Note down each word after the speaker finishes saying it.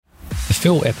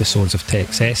Full episodes of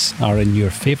TechCess are in your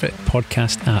favourite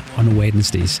podcast app on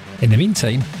Wednesdays. In the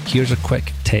meantime, here's a quick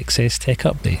TechCess tech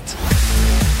update.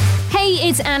 Hey,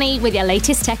 it's Annie with your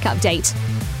latest tech update.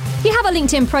 You have a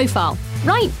LinkedIn profile,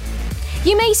 right?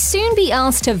 You may soon be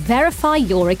asked to verify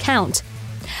your account.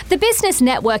 The business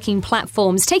networking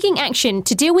platform's taking action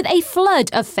to deal with a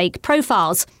flood of fake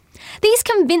profiles. These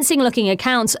convincing-looking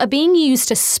accounts are being used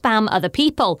to spam other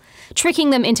people, tricking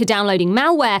them into downloading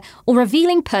malware or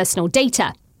revealing personal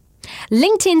data.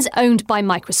 LinkedIn's owned by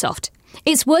Microsoft.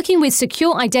 It's working with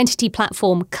secure identity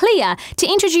platform Clear to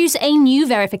introduce a new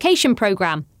verification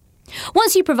program.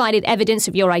 Once you've provided evidence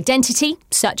of your identity,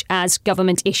 such as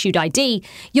government-issued ID,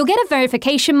 you'll get a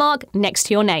verification mark next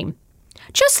to your name.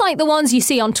 Just like the ones you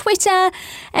see on Twitter,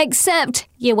 except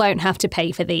you won't have to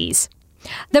pay for these.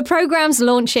 The program's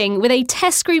launching with a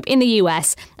test group in the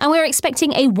US, and we're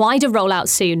expecting a wider rollout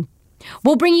soon.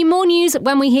 We'll bring you more news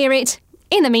when we hear it.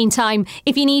 In the meantime,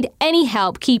 if you need any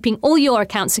help keeping all your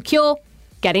accounts secure,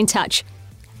 get in touch.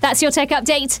 That's your tech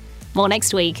update. More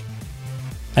next week.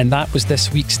 And that was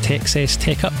this week's TechCess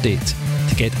Tech Update.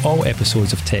 To get all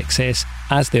episodes of TechCess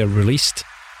as they're released,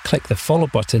 click the follow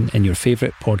button in your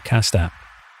favourite podcast app.